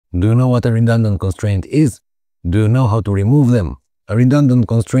Do you know what a redundant constraint is? Do you know how to remove them? A redundant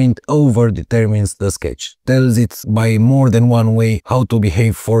constraint over-determines the sketch, tells it by more than one way how to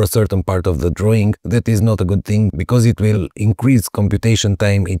behave for a certain part of the drawing. That is not a good thing because it will increase computation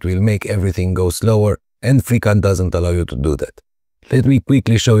time, it will make everything go slower, and FreeCAD doesn't allow you to do that. Let me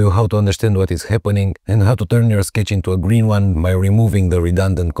quickly show you how to understand what is happening and how to turn your sketch into a green one by removing the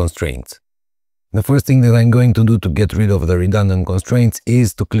redundant constraints. The first thing that I'm going to do to get rid of the redundant constraints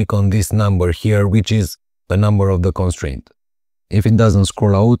is to click on this number here, which is the number of the constraint. If it doesn't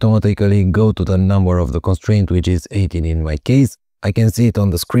scroll automatically, go to the number of the constraint, which is 18 in my case. I can see it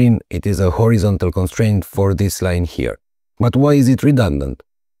on the screen. It is a horizontal constraint for this line here. But why is it redundant?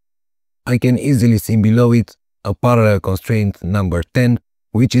 I can easily see below it a parallel constraint number 10,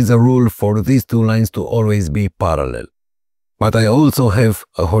 which is a rule for these two lines to always be parallel. But I also have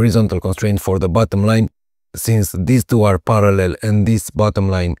a horizontal constraint for the bottom line. Since these two are parallel and this bottom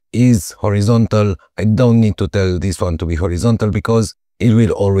line is horizontal, I don't need to tell this one to be horizontal because it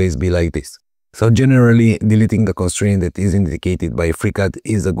will always be like this. So generally, deleting the constraint that is indicated by FreeCAD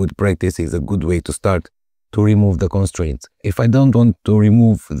is a good practice, is a good way to start to remove the constraints. If I don't want to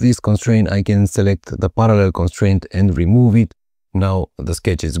remove this constraint, I can select the parallel constraint and remove it. Now the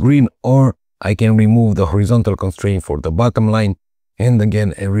sketch is green, or I can remove the horizontal constraint for the bottom line, and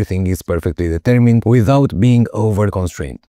again everything is perfectly determined without being over constrained.